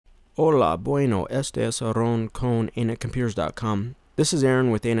Hola, bueno, este es Aaron con AnetComputers.com. This is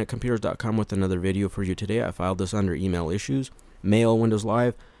Aaron with AnetComputers.com with another video for you today. I filed this under email issues, Mail, Windows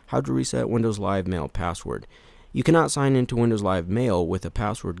Live, how to reset Windows Live Mail password. You cannot sign into Windows Live Mail with a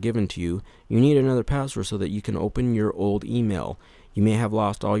password given to you. You need another password so that you can open your old email. You may have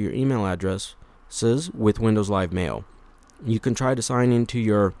lost all your email addresses with Windows Live Mail. You can try to sign into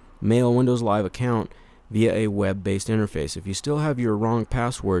your Mail Windows Live account via a web-based interface. If you still have your wrong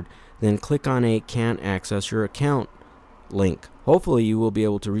password, then click on a Can't Access Your Account link. Hopefully you will be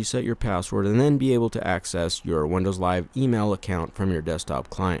able to reset your password and then be able to access your Windows Live email account from your desktop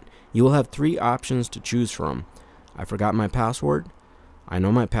client. You will have three options to choose from: I forgot my password, I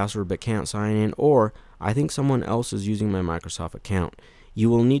know my password but can't sign in, or I think someone else is using my Microsoft account. You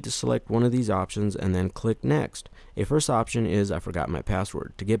will need to select one of these options and then click Next. A first option is I forgot my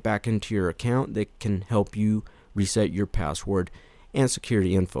password. To get back into your account, that can help you reset your password and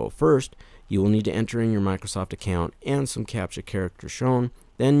security info. First, you will need to enter in your Microsoft account and some CAPTCHA characters shown.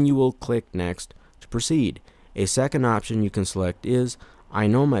 Then you will click Next to proceed. A second option you can select is I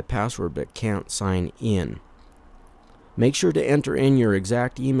know my password but can't sign in. Make sure to enter in your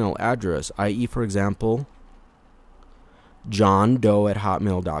exact email address, i.e., for example,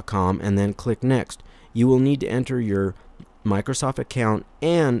 johndoe@hotmail.com, and then click Next. You will need to enter your Microsoft account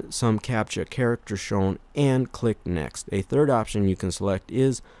and some CAPTCHA characters shown and click Next. A third option you can select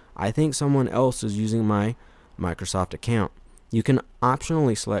is I think someone else is using my Microsoft account. You can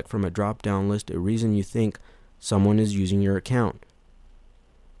optionally select from a drop-down list a reason you think someone is using your account.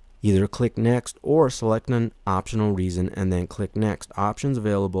 Either click Next or select an optional reason and then click Next. Options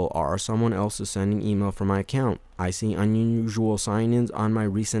available are someone else is sending email from my account. I see unusual sign-ins on my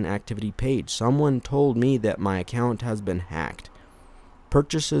recent activity page. Someone told me that my account has been hacked.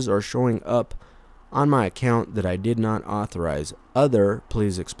 Purchases are showing up on my account that I did not authorize. Other,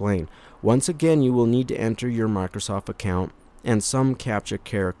 please explain. Once again, you will need to enter your Microsoft account and some CAPTCHA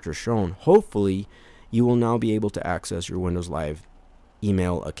characters shown. Hopefully, you will now be able to access your Windows Live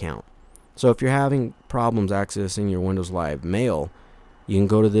email account. So if you're having problems accessing your Windows Live Mail, you can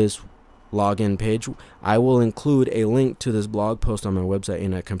go to this login page. I will include a link to this blog post on my website,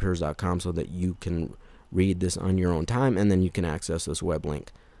 AnetComputers.com, so that you can read this on your own time and then you can access this web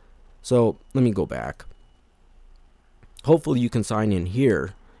link. So let me go back. Hopefully you can sign in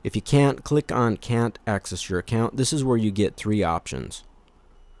here. If you can't, click on Can't Access Your Account. This is where you get three options.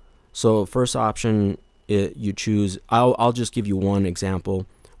 So first option, you choose, I'll just give you one example.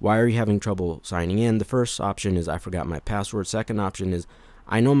 Why are you having trouble signing in? The first option is I forgot my password. Second option is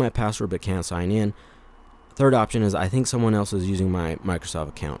I know my password but can't sign in. Third option is I think someone else is using my Microsoft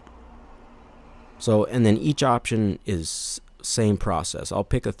account. So, and then each option is same process. I'll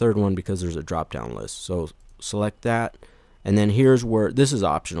pick a third one because there's a drop down list. So select that, and then here's where this is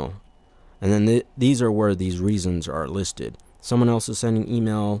optional, and then these are where these reasons are listed. Someone else is sending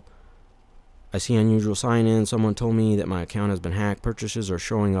email. I see unusual sign-in. Someone told me that my account has been hacked. Purchases are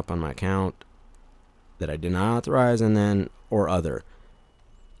showing up on my account that I did not authorize, and then or other.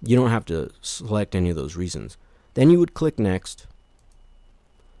 You don't have to select any of those reasons. Then you would click Next,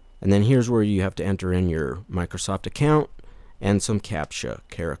 and then here's where you have to enter in your Microsoft account and some CAPTCHA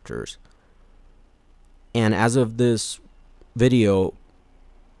characters. And as of this video,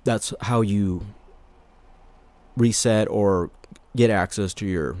 that's how you reset or get access to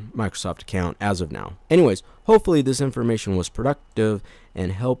your Microsoft account as of now. Anyways, hopefully this information was productive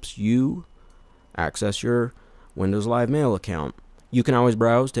and helps you access your Windows Live Mail account. You can always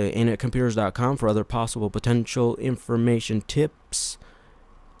browse to AnetComputers.com for other possible potential information tips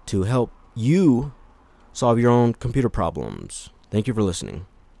to help you solve your own computer problems. Thank you for listening.